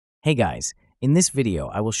Hey guys, in this video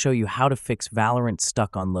I will show you how to fix Valorant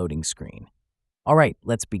stuck on loading screen. Alright,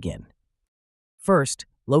 let's begin. First,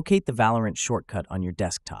 locate the Valorant shortcut on your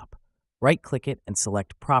desktop. Right-click it and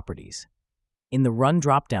select Properties. In the Run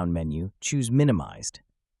drop-down menu, choose Minimized.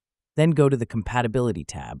 Then go to the Compatibility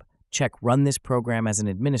tab, check Run this program as an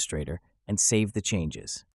administrator, and save the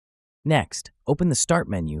changes. Next, open the Start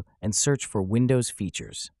menu and search for Windows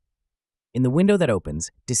features. In the window that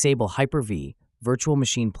opens, disable Hyper-V, Virtual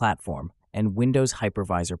Machine Platform, and Windows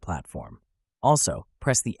Hypervisor Platform. Also,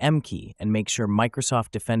 press the M key and make sure Microsoft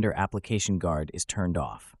Defender Application Guard is turned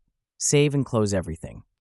off. Save and close everything.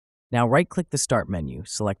 Now right-click the Start menu,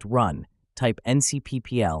 select Run, type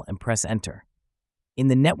ncppl and press Enter. In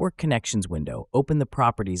the Network Connections window, open the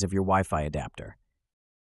properties of your Wi-Fi adapter.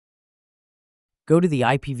 Go to the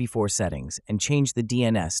IPv4 settings and change the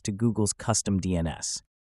DNS to Google's custom DNS.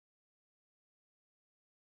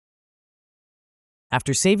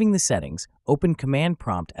 After saving the settings, open Command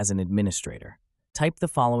Prompt as an administrator. Type the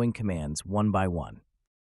following commands one by one.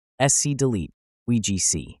 scdelete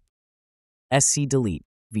VGC, scdelete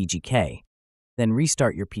VGK, then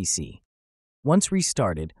restart your PC. Once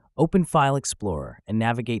restarted, open File Explorer and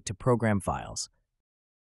navigate to Program Files.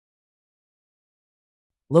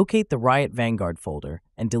 Locate the Riot Vanguard folder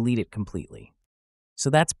and delete it completely. So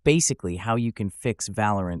that's basically how you can fix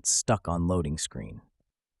Valorant stuck on loading screen.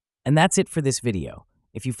 And that's it for this video.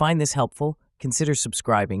 If you find this helpful, consider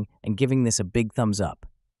subscribing and giving this a big thumbs up.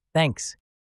 Thanks.